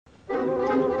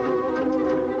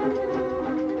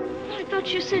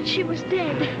thought you said she was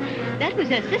dead. That was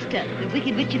her sister, the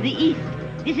Wicked Witch of the East.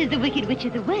 This is the Wicked Witch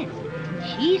of the West.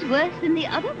 She's worse than the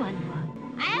other one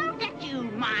was. I'll get you,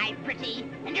 my pretty,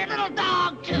 and your little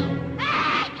dog, too.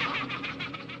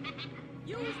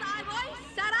 Use thy voice,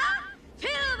 Sarah.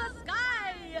 Fill the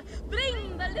sky.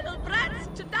 Bring the little brats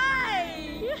to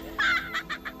die.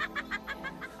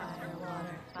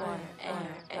 Fire,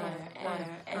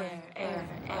 water, air,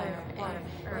 water,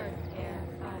 earth, air,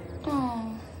 fire.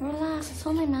 Oh, relax. It's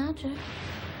only magic.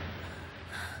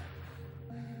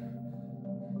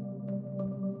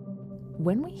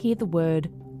 When we hear the word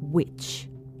witch,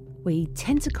 we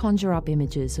tend to conjure up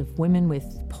images of women with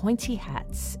pointy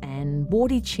hats and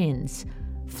warty chins,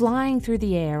 flying through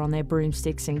the air on their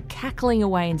broomsticks and cackling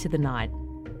away into the night.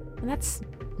 And that's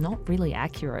not really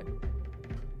accurate.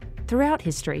 Throughout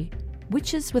history,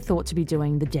 witches were thought to be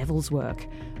doing the devil's work,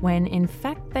 when in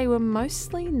fact they were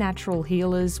mostly natural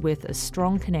healers with a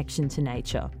strong connection to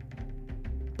nature.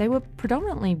 They were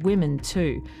predominantly women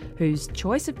too, whose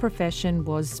choice of profession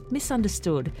was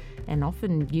misunderstood and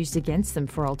often used against them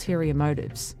for ulterior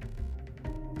motives.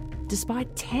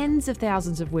 Despite tens of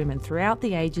thousands of women throughout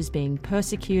the ages being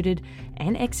persecuted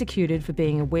and executed for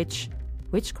being a witch,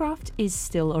 witchcraft is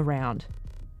still around.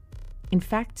 In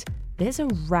fact, there's a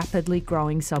rapidly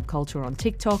growing subculture on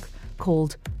TikTok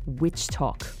called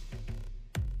WitchTok.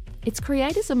 Its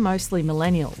creators are mostly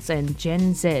millennials and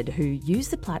Gen Z who use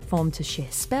the platform to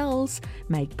share spells,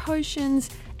 make potions,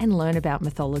 and learn about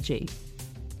mythology.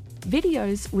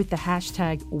 Videos with the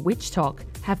hashtag WitchTok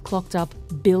have clocked up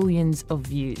billions of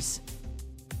views.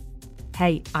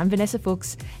 Hey, I'm Vanessa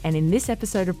Fuchs, and in this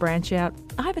episode of Branch Out,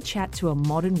 I have a chat to a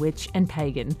modern witch and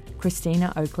pagan,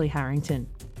 Christina Oakley Harrington.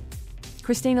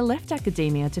 Christina left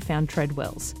academia to found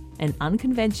Treadwell's, an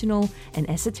unconventional and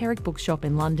esoteric bookshop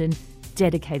in London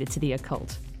dedicated to the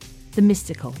occult, the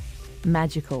mystical,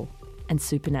 magical, and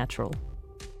supernatural.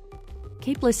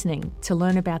 Keep listening to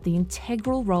learn about the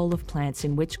integral role of plants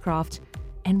in witchcraft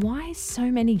and why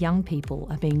so many young people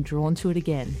are being drawn to it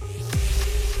again.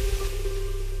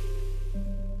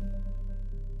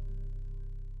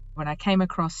 When I came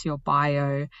across your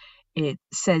bio, it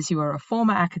says you were a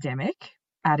former academic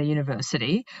at a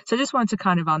university. So I just wanted to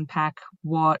kind of unpack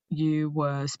what you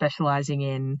were specialising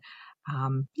in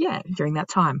during that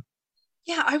time.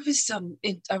 Yeah, I was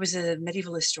a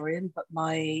medieval historian, but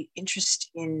my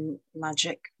interest in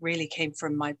magic really came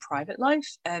from my private life.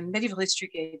 Medieval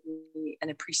history gave me an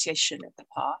appreciation of the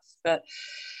past, but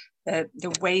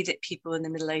the way that people in the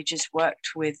Middle Ages worked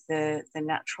with the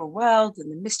natural world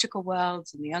and the mystical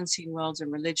worlds and the unseen worlds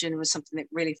and religion was something that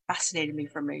really fascinated me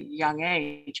from a young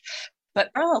age.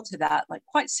 But parallel to that, like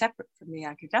quite separate from the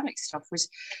academic stuff, was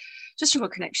just a real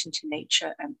connection to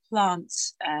nature and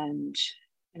plants and,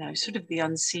 sort of the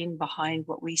unseen behind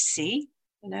what we see,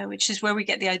 which is where we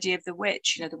get the idea of the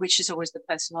witch. The witch is always the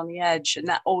person on the edge, and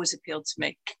that always appealed to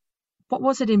me. What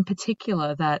was it in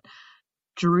particular that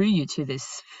drew you to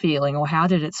this feeling, or how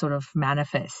did it sort of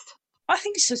manifest? I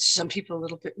think some people a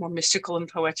little bit more mystical and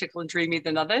poetical and dreamy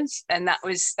than others, and that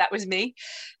was me.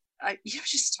 I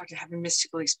just started having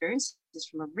mystical experiences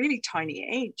from a really tiny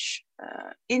age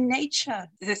in nature.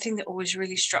 The thing that always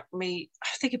really struck me, I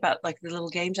think about like the little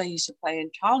games I used to play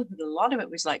in childhood. A lot of it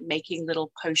was like making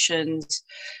little potions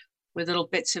with little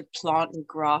bits of plant and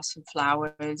grass and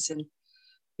flowers, and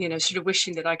sort of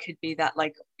wishing that I could be that,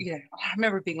 I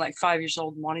remember being like 5 years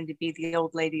old and wanting to be the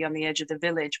old lady on the edge of the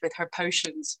village with her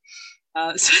potions. So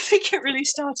I think it really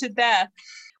started there.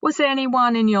 Was there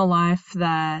anyone in your life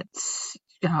that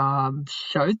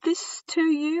showed this to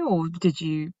you, or did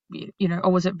you,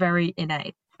 or was it very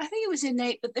innate? I think it was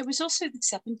innate, but there was also the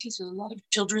 70s with a lot of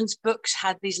children's books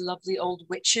had these lovely old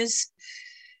witches.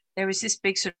 There was this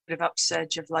big sort of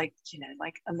upsurge of like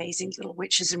amazing little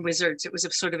witches and wizards. It was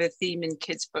a sort of a theme in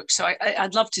kids' books. So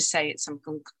I'd love to say it's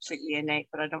something completely innate,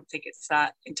 but I don't think it's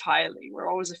that entirely.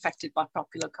 We're always affected by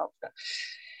popular culture.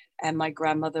 And my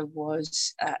grandmother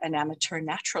was an amateur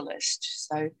naturalist.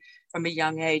 So from a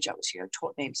young age, I was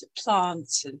taught names of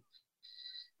plants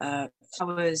and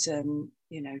flowers and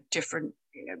different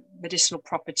medicinal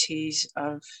properties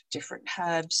of different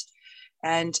herbs.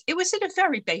 And it was at a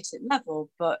very basic level,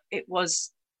 but it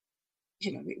was,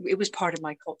 it was part of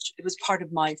my culture. It was part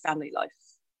of my family life.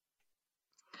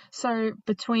 So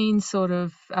between sort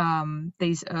of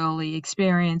these early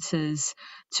experiences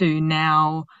to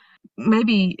now,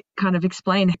 maybe kind of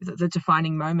explain the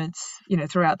defining moments,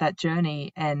 throughout that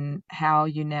journey and how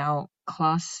you now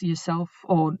class yourself,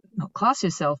 or not class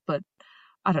yourself, but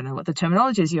I don't know what the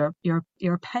terminology is. You're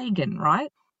a pagan,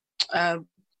 right?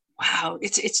 Wow,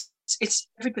 it's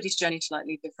everybody's journey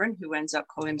slightly different. Who ends up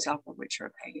calling himself a witch or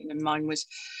a pagan, and mine was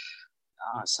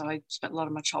So I spent a lot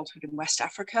of my childhood in West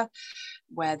Africa,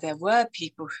 where there were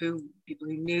people who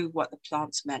knew what the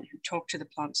plants meant, who talked to the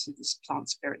plants and the plant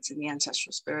spirits and the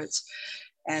ancestral spirits.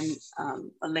 And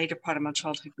a later part of my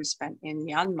childhood was spent in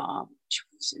Myanmar, which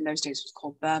was, in those days was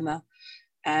called Burma.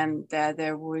 And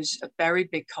there was a very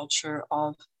big culture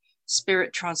of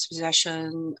spirit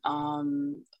transpossession,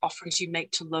 offerings you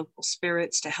make to local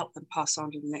spirits to help them pass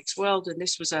on to the next world. And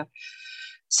this was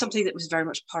something that was very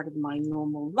much part of my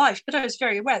normal life. But I was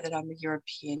very aware that I'm a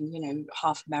European,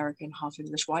 half American, half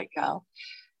English white girl.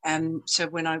 And so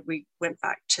when we went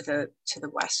back to the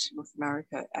West, North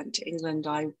America, and to England,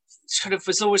 I sort of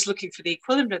was always looking for the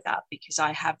equivalent of that, because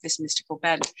I have this mystical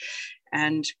bent,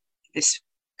 and this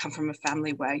come from a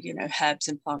family where herbs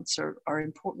and plants are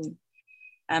important.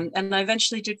 And I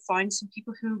eventually did find some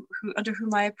people who under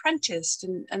whom I apprenticed,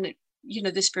 and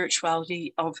the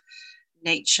spirituality of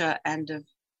nature and of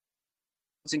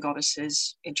gods and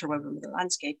goddesses interwoven with the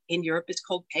landscape in Europe is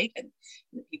called pagan.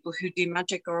 The people who do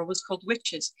magic are always called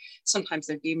witches. Sometimes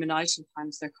they're demonized,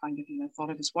 sometimes they're kind of thought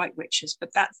of as white witches,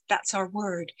 but that's our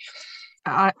word.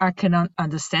 I can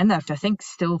understand that. I think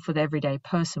still for the everyday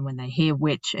person, when they hear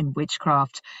witch and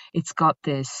witchcraft, it's got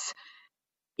this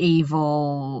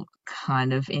evil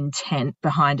kind of intent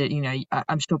behind it.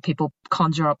 I'm sure people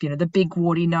conjure up, the big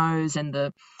warty nose and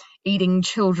the eating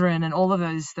children and all of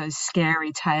those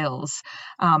scary tales.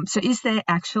 So is there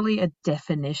actually a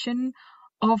definition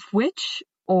of witch,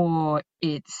 or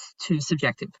it's too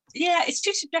subjective? Yeah, it's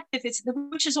too subjective. It's the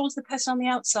witch is always the person on the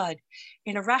outside.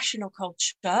 In a rational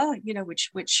culture,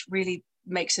 which really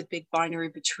makes a big binary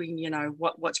between,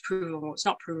 what's provable and what's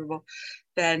not provable,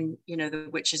 then, the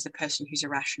witch is the person who's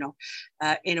irrational.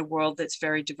 In a world that's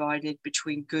very divided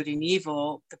between good and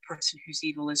evil, the person who's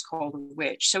evil is called a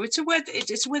witch. So it's a word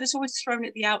that's always thrown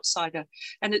at the outsider,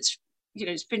 and it's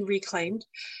been reclaimed.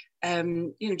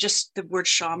 Just the word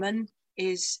shaman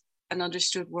is an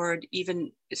understood word. Even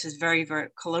it's a very, very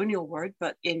colonial word,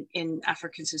 but in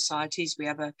African societies, we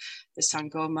have the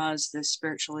sangomas, the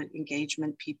spiritual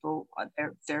engagement people.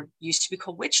 They're used to be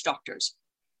called witch doctors.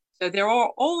 So there are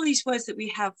all these words that we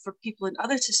have for people in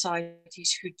other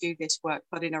societies who do this work,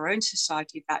 but in our own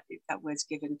society, that word's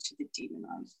given to the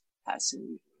demonized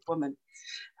person, woman.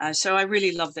 So I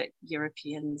really love that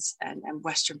Europeans and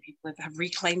Western people have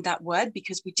reclaimed that word,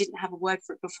 because we didn't have a word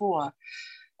for it before.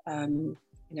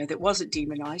 That wasn't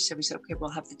demonized. So we said, okay, we'll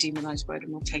have the demonized word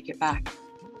and we'll take it back.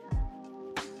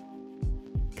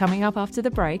 Coming up after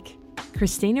the break,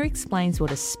 Christina explains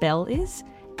what a spell is,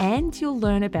 and you'll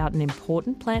learn about an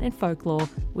important plant in folklore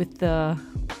with the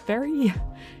very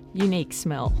unique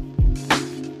smell.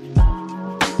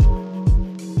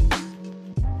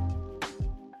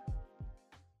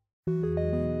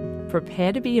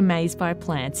 Prepare to be amazed by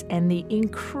plants and the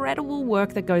incredible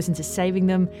work that goes into saving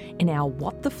them in our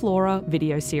What the Flora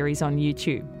video series on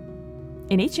YouTube.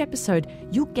 In each episode,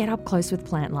 you'll get up close with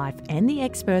plant life and the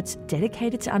experts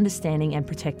dedicated to understanding and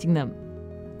protecting them.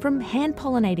 From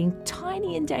hand-pollinating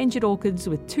tiny endangered orchids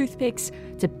with toothpicks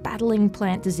to battling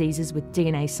plant diseases with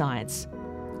DNA science.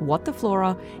 What the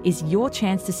Flora is your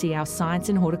chance to see our science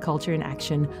and horticulture in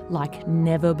action like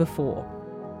never before.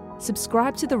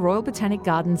 Subscribe to the Royal Botanic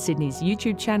Gardens Sydney's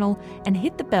YouTube channel and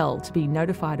hit the bell to be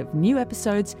notified of new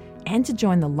episodes and to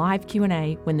join the live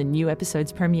Q&A when the new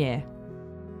episodes premiere.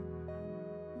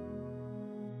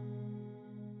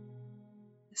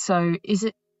 So is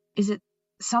it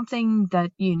something that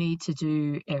you need to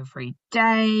do every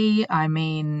day? I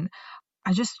mean,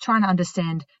 I'm just trying to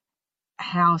understand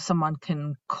how someone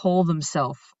can call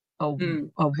themselves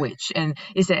a witch, and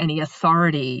is there any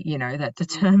authority that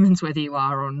determines whether you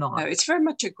are or not? No, it's very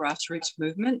much a grassroots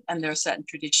movement, and there are certain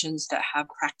traditions that have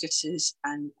practices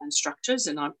and structures,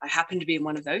 and I happen to be in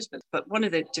one of those. But one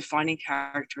of the defining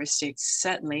characteristics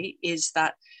certainly is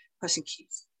that person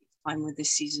keeps time with the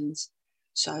seasons.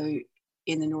 So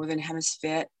in the Northern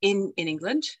Hemisphere, in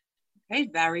England, okay,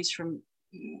 it varies from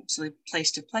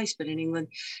place to place, but in England,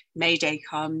 May Day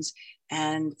comes,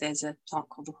 and there's a plant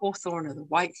called the hawthorn or the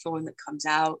whitethorn that comes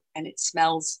out, and it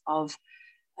smells of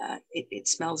it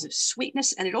smells of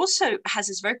sweetness, and it also has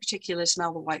this very particular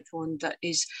smell, the whitethorn, that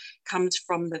comes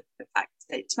from the fact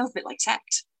that it smells a bit like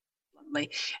sex.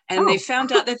 And they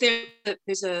found out that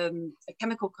there's a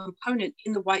chemical component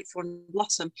in the whitethorn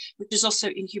blossom, which is also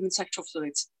in human sexual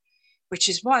fluids, which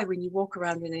is why when you walk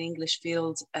around in an English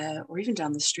field or even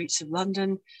down the streets of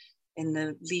London, in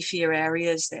the leafier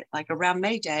areas, that like around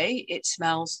May Day, it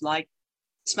smells like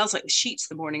the sheets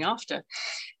the morning after.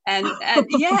 And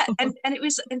yeah, and it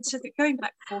was, and so going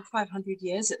back 400 or 500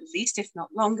 years at least, if not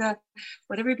longer,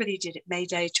 what everybody did at May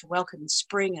Day to welcome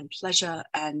spring and pleasure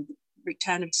and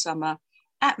return of summer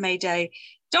at May Day,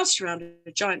 danced around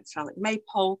a giant phallic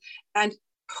maypole and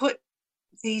put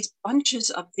these bunches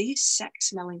of these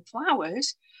sex-smelling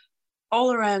flowers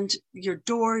all around your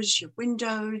doors, your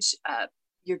windows,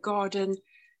 your garden,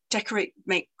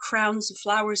 make crowns of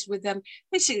flowers with them.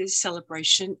 Basically, it's a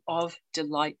celebration of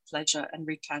delight, pleasure, and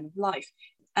return of life.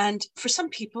 And for some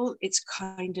people, it's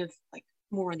kind of like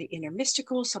more in the inner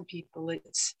mystical. Some people,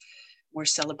 it's more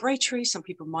celebratory. Some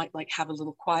people might like have a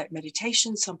little quiet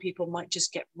meditation. Some people might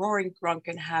just get roaring drunk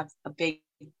and have a big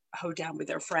hoedown with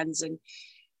their friends and,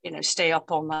 stay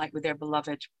up all night with their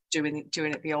beloved, doing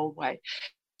it the old way.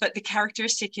 But the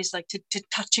characteristic is like to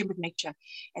touch in with nature.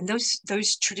 And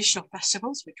those traditional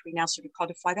festivals, which we now sort of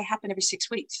codify, they happen every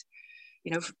 6 weeks.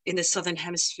 In the Southern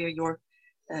Hemisphere, your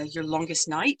longest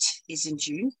night is in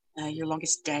June. Your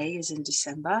longest day is in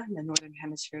December. In the Northern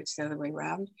Hemisphere, it's the other way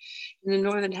around. In the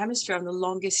Northern Hemisphere, on the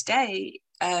longest day,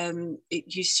 it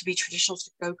used to be traditional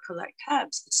to go collect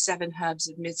herbs, the 7 herbs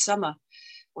of midsummer,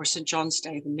 or St. John's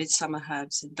Day, the midsummer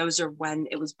herbs. And those are when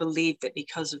it was believed that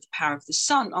because of the power of the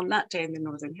sun on that day in the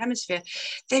Northern Hemisphere,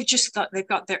 they've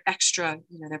got their extra,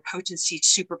 their potency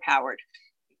superpowered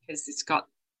because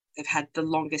they've had the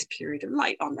longest period of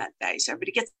light on that day. So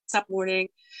everybody gets up morning,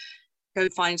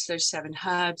 finds those 7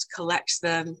 herbs, collects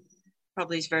them,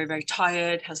 probably is very, very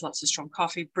tired, has lots of strong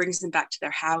coffee, brings them back to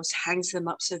their house, hangs them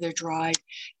up so they're dried.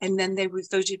 And then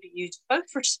those would be used both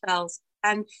for spells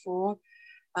and for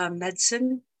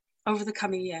medicine over the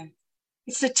coming year.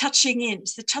 It's the touching in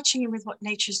with what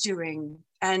nature's doing.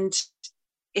 And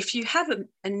if you have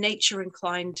a nature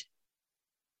inclined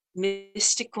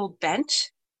mystical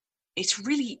bent, it's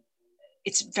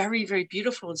very, very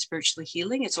beautiful and spiritually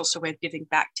healing. It's also a way of giving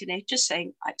back to nature,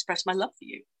 saying, I express my love for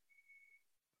you.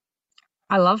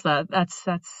 I love that. That's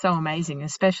so amazing,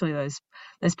 especially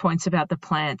those points about the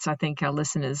plants. I think our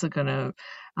listeners are going to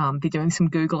be doing some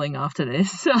Googling after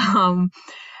this.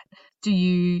 Do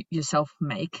you yourself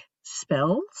make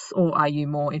spells, or are you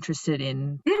more interested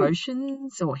in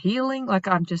potions or healing? Like,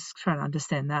 I'm just trying to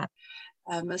understand that.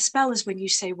 A spell is when you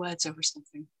say words over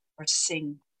something or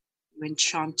sing. You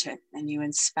enchant it and you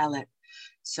enspell it.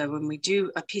 So when we do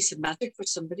a piece of magic for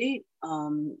somebody,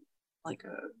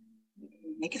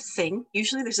 make a thing.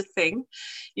 Usually there's a thing.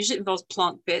 Usually it involves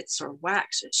plant bits or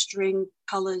wax or string,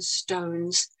 colors,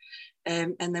 stones,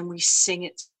 and then we sing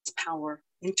its power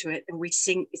into it, and we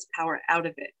sing its power out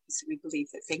of it. So we believe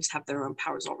that things have their own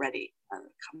powers already.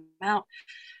 Come out,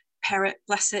 pair it,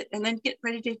 bless it, and then get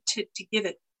ready to give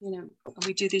it.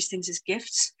 We do these things as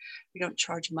gifts. We don't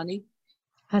charge money.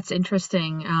 That's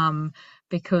interesting,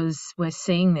 because we're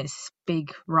seeing this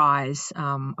big rise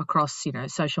across,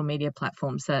 social media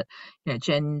platforms that,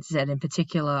 Gen Z in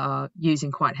particular are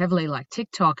using quite heavily, like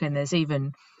TikTok. And there's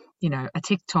even, a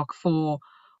TikTok for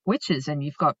witches, and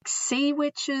you've got sea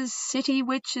witches, city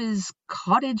witches,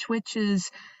 cottage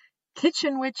witches,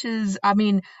 kitchen witches. I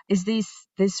mean, is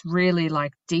this really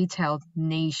like detailed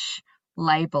niche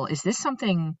label? Is this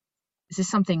something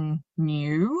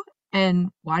new? And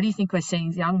why do you think we're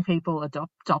seeing young people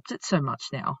adopt it so much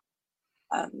now?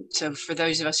 So for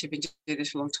those of us who've been doing this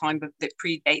for a long time, but that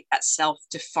predate that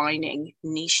self-defining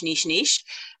niche,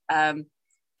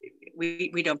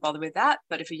 we don't bother with that.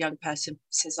 But if a young person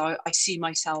says, I see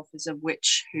myself as a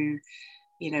witch who,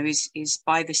 is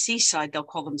by the seaside, they'll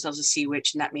call themselves a sea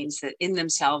witch. And that means that in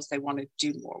themselves, they want to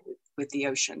do more with the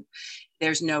ocean.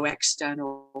 There's no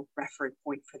external reference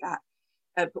point for that.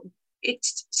 But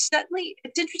it's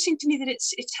interesting to me that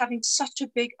it's having such a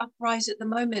big uprise at the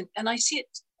moment. And I see it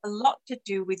a lot to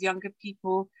do with younger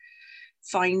people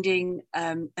finding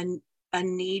a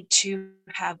need to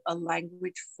have a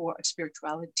language for a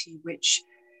spirituality which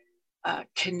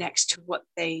connects to what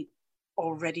they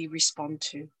already respond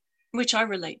to, which I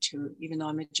relate to, even though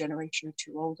I'm a generation or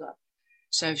two older.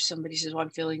 So if somebody says, well, I'm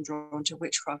feeling drawn to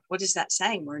witchcraft, what is that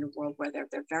saying? We're in a world where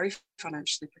they're very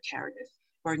financially precarious,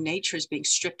 where nature is being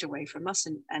stripped away from us,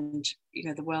 and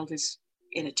the world is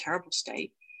in a terrible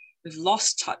state. We've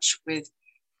lost touch with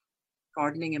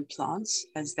gardening and plants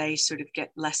as they sort of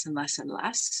get less and less and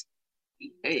less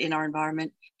in our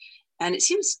environment. And it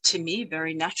seems to me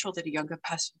very natural that a younger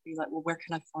person would be like, well, where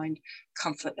can I find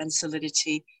comfort and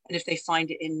solidity? And if they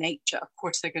find it in nature, of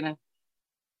course, they're going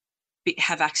to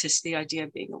have access to the idea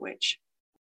of being a witch.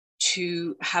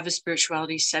 To have a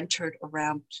spirituality centered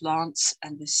around plants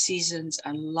and the seasons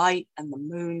and light and the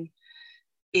moon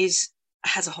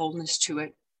has a wholeness to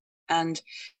it. And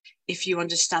if you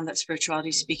understand that spirituality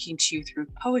is speaking to you through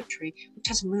poetry, which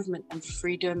has movement and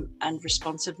freedom and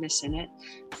responsiveness in it,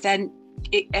 then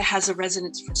it has a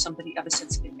resonance for somebody of a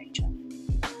sensitive nature.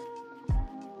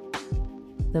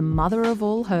 The mother of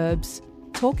all herbs,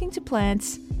 talking to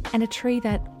plants, and a tree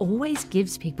that always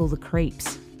gives people the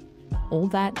creeps. All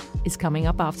that is coming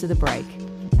up after the break.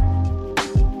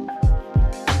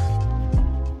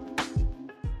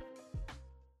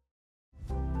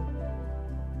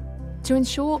 To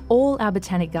ensure all our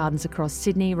botanic gardens across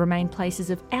Sydney remain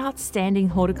places of outstanding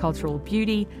horticultural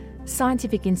beauty,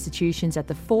 scientific institutions at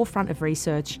the forefront of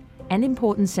research, and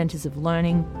important centres of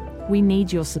learning, we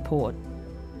need your support.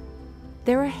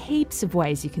 There are heaps of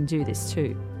ways you can do this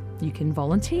too. You can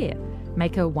volunteer,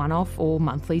 make a one-off or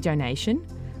monthly donation,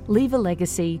 leave a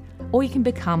legacy, or you can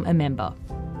become a member.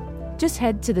 Just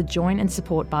head to the Join and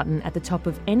Support button at the top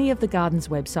of any of the garden's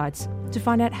websites to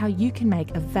find out how you can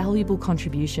make a valuable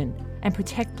contribution and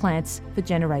protect plants for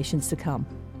generations to come.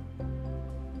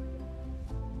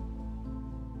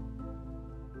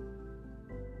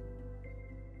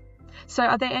 So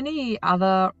are there any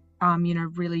other,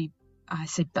 really, I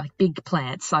said like big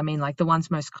plants, I mean like the ones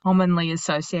most commonly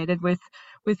associated with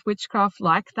witchcraft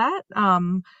like that,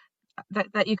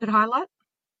 that you could highlight?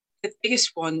 The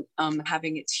biggest one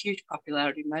having its huge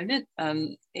popularity moment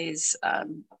is a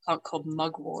plant called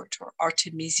mugwort or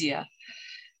Artemisia.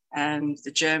 And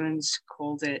the Germans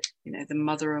called it, the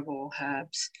mother of all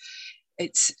herbs.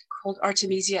 It's called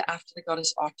Artemisia after the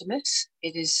goddess Artemis.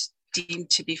 It is deemed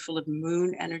to be full of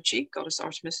moon energy. Goddess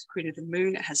Artemis, queen of the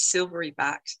moon. It has silvery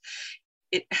backs.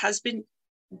 It has been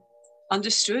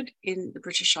understood in the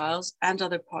British Isles and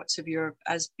other parts of Europe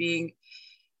as being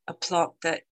a plant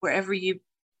that wherever you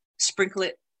sprinkle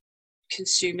it,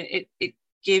 consume it, it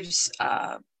gives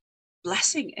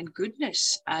blessing and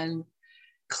goodness and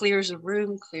clears a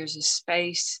room, clears a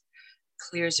space,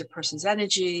 clears a person's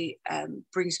energy,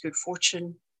 brings good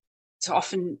fortune. So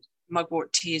often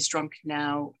mugwort tea is drunk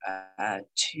now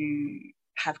to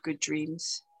have good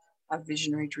dreams, have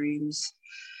visionary dreams.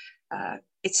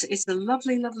 It's a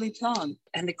lovely, lovely plant.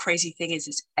 And the crazy thing is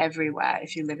it's everywhere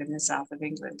if you live in the south of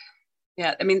England.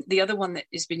 Yeah, I mean, the other one that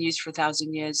has been used for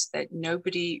 1,000 years that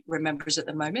nobody remembers at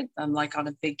the moment, like on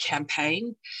a big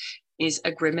campaign, is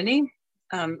agrimony.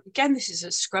 Again, this is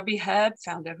a scrubby herb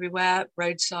found everywhere,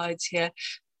 roadsides here.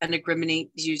 And agrimony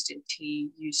is used in tea,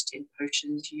 used in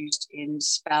potions, used in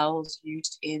spells,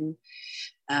 used in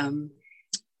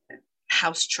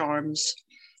house charms,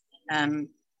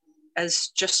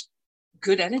 as just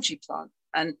good energy plant.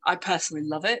 And I personally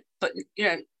love it, but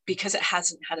because it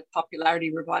hasn't had a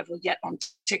popularity revival yet on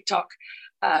TikTok,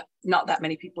 not that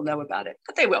many people know about it,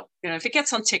 but they will. If it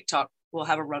gets on TikTok, we'll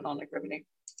have a run on agrimony.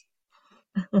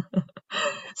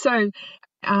 So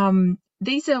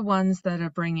these are ones that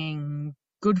are bringing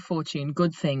good fortune,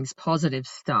 good things, positive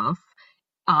stuff.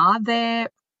 Are there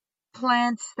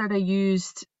plants that are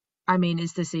used? I mean,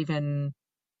 is this even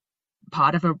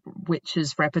part of a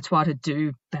witch's repertoire to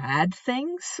do bad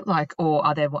things? Or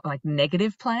are there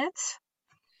negative plants?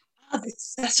 Oh,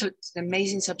 that's an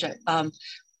amazing subject.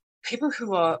 People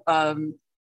who are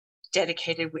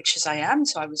dedicated, which as I am,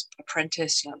 so I was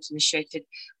apprenticed and I was initiated,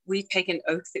 we take an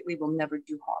oath that we will never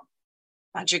do harm,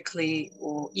 magically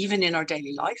or even in our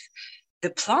daily life. The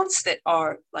plants that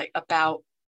are about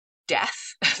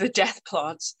death, the death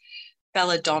plants,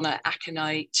 belladonna,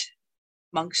 aconite,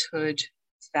 monkshood,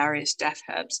 various death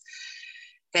herbs,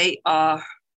 they are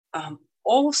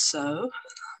also,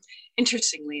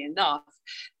 interestingly enough,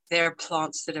 they're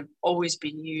plants that have always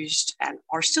been used and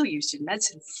are still used in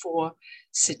medicine for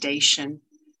sedation,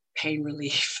 pain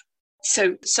relief.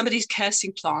 So somebody's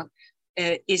cursing plant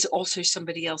is also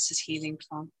somebody else's healing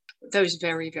plant. Those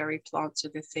very, very plants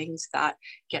are the things that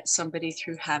get somebody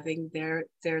through having their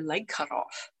leg cut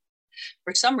off.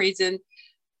 For some reason,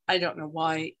 I don't know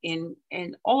why, in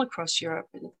all across Europe,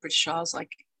 in the British Isles,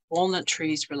 walnut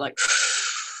trees were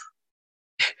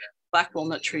black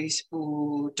walnut trees,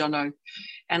 ooh, don't know.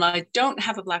 And I don't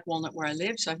have a black walnut where I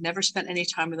live, so I've never spent any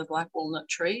time with a black walnut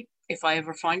tree. If I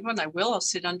ever find one, I will. I'll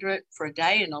sit under it for a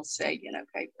day and I'll say,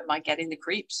 okay, am I getting the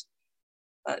creeps?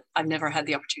 But I've never had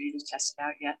the opportunity to test it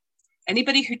out yet.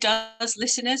 Anybody who does,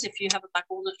 listeners, if you have a black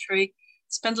walnut tree,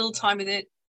 spend a little time with it,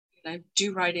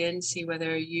 do write in, see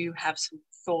whether you have some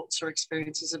thoughts or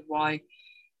experiences of why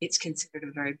it's considered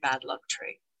a very bad luck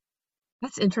tree.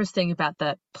 That's interesting about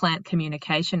that plant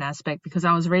communication aspect, because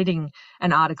I was reading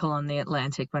an article on The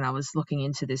Atlantic when I was looking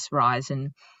into this rise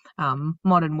in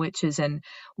modern witches, and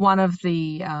one of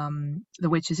the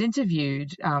witches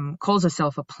interviewed calls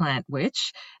herself a plant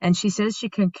witch, and she says she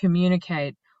can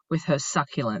communicate with her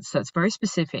succulents. So it's very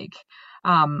specific.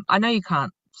 I know you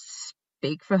can't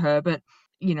speak for her, but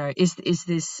is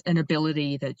this an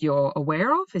ability that you're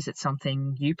aware of? Is it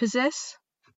something you possess?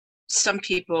 Some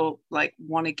people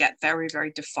want to get very,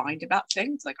 very defined about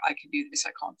things. I can do this,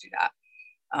 I can't do that.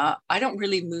 I don't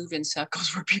really move in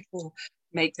circles where people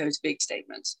make those big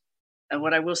statements. And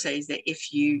what I will say is that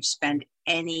if you spend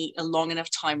a long enough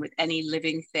time with any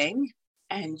living thing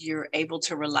and you're able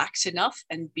to relax enough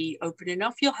and be open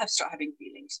enough, you'll start having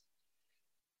feelings.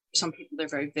 For some people, they're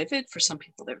very vivid. For some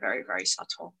people, they're very, very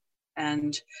subtle.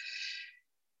 And,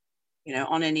 you know,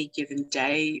 on any given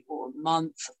day or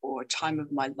month or time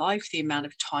of my life, the amount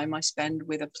of time I spend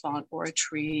with a plant or a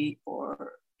tree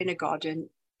or in a garden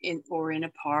or in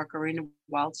a park or in a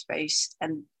wild space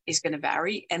and is going to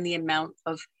vary. And the amount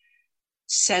of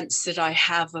sense that I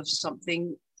have of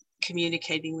something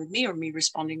communicating with me or me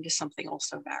responding to something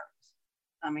also varies.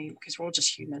 I mean, because we're all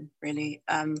just human, really.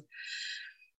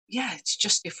 Yeah, it's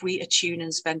just if we attune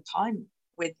and spend time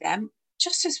with them,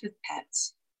 just as with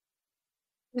pets,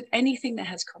 with anything that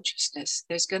has consciousness,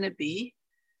 there's going to be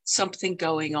something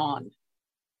going on.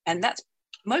 And that's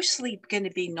mostly going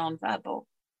to be nonverbal.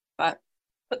 But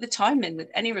put the time in with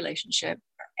any relationship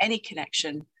or any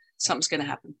connection, something's going to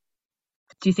happen.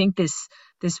 Do you think this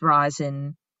rise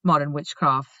in modern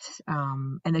witchcraft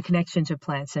and the connection to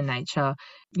plants and nature,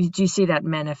 do you see that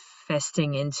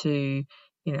manifesting into,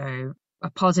 you know, a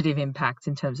positive impact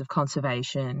in terms of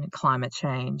conservation, climate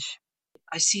change?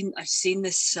 I've seen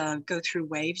this go through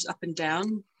waves up and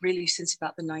down, really since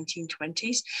about the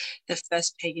 1920s. The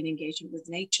first pagan engagement with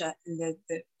nature and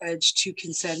the urge to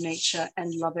conserve nature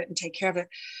and love it and take care of it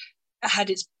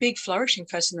had its big flourishing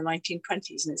first in the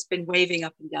 1920s, and it's been waving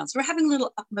up and down. So we're having a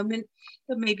little up moment,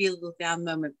 but maybe a little down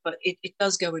moment, but it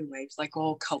does go in waves, like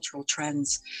all cultural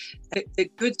trends.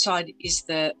 The good side is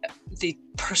the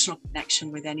personal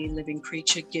connection with any living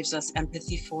creature gives us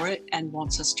empathy for it and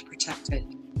wants us to protect it.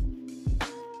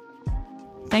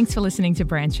 Thanks for listening to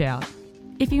Branch Out.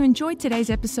 If you enjoyed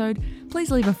today's episode, please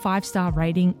leave a 5-star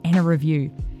rating and a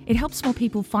review. It helps more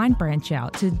people find Branch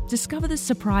Out to discover the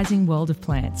surprising world of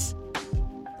plants.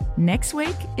 Next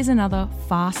week is another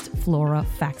Fast Flora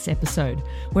Facts episode,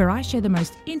 where I share the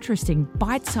most interesting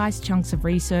bite-sized chunks of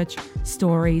research,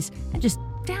 stories, and just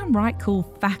downright cool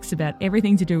facts about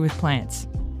everything to do with plants.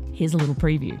 Here's a little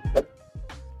preview.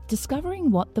 Discovering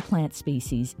what the plant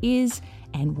species is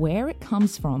and where it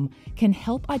comes from can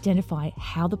help identify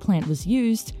how the plant was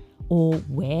used or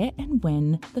where and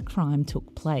when the crime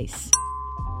took place.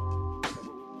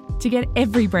 To get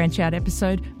every Branch Out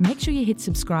episode, make sure you hit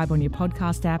subscribe on your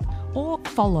podcast app or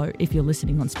follow if you're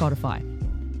listening on Spotify.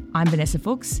 I'm Vanessa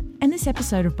Fuchs, and this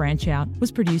episode of Branch Out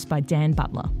was produced by Dan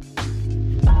Butler.